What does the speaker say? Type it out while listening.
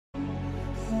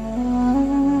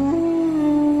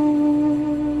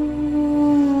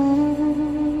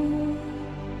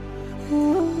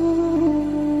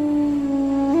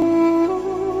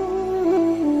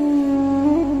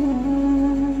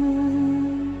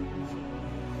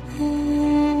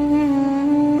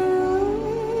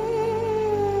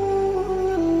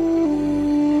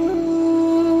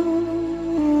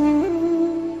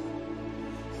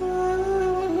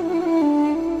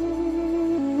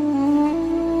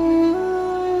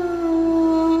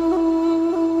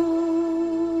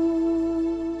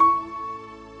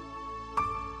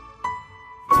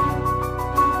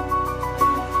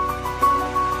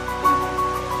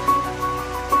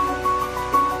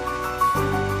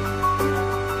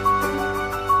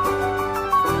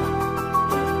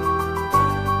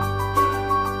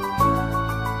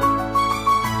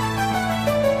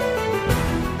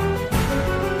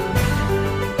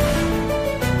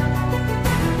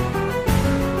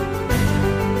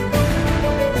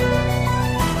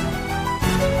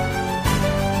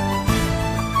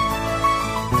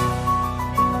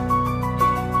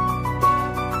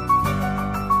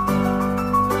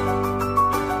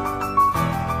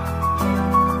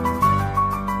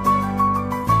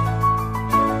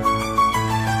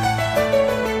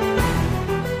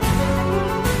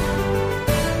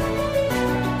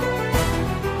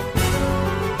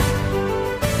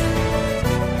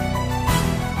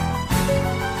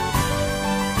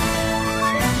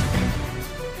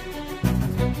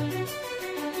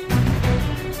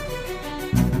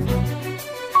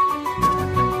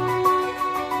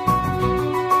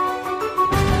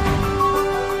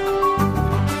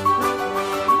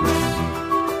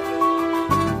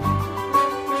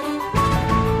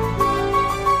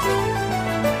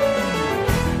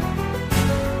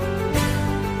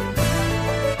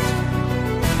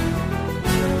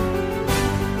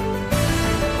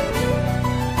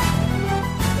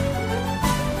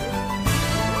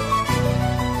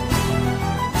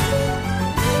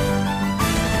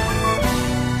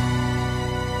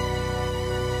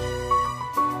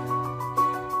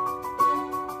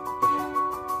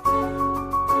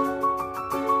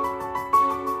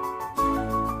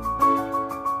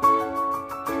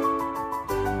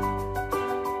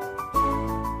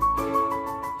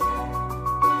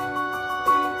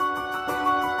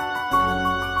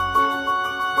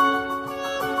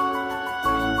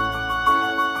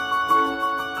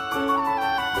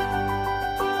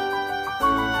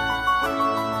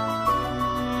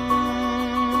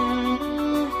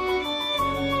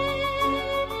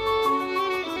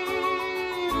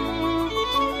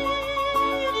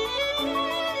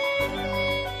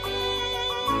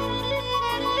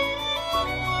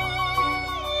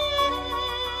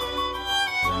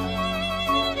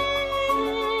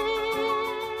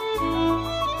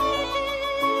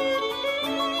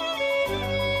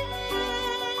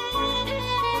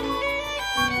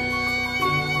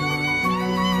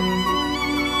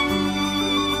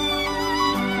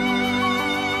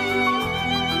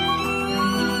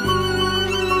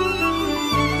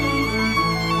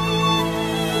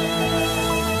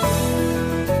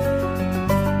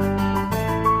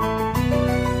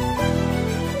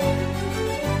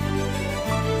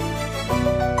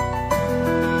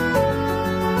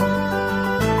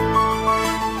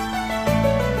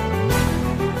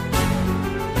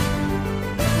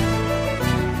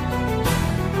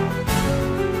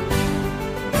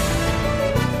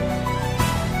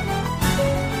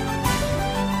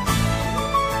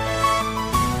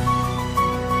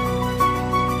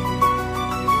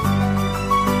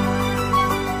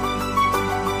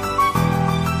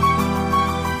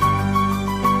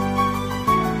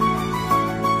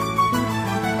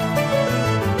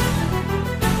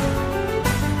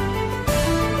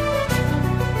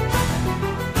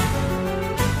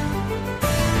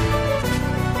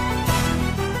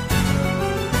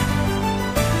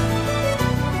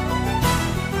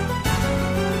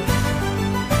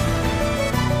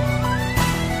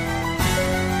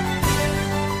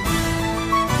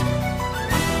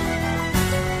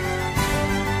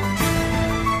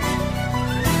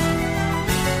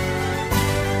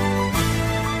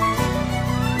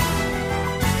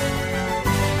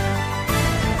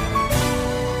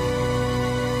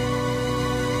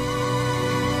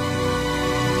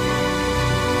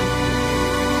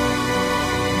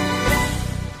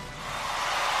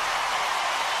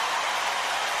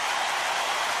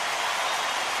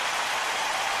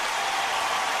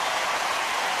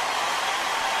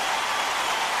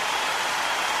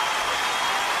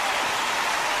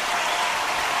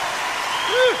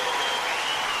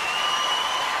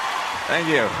Thank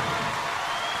you.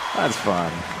 That's fun.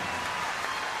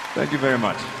 Thank you very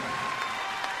much.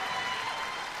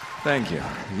 Thank you.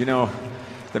 You know,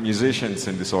 the musicians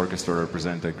in this orchestra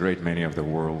represent a great many of the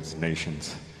world's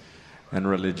nations and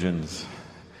religions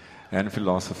and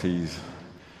philosophies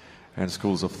and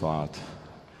schools of thought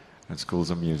and schools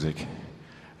of music.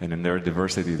 And in their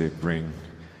diversity, they bring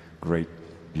great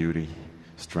beauty,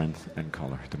 strength, and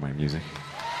color to my music.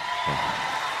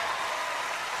 Yeah.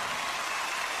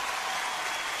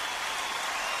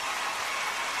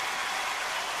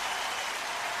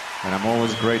 And I'm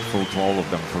always grateful to all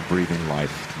of them for breathing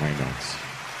life to my notes.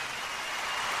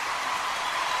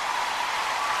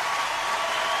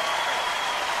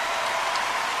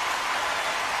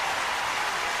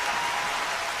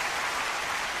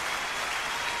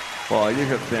 Well, you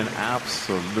have been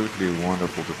absolutely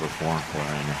wonderful to perform for,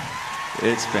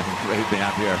 and it's been great being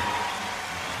up here.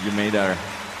 You made our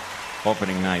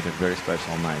opening night a very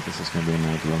special night. This is going to be a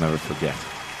night we'll never forget.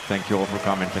 Thank you all for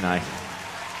coming tonight.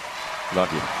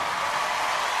 Love you.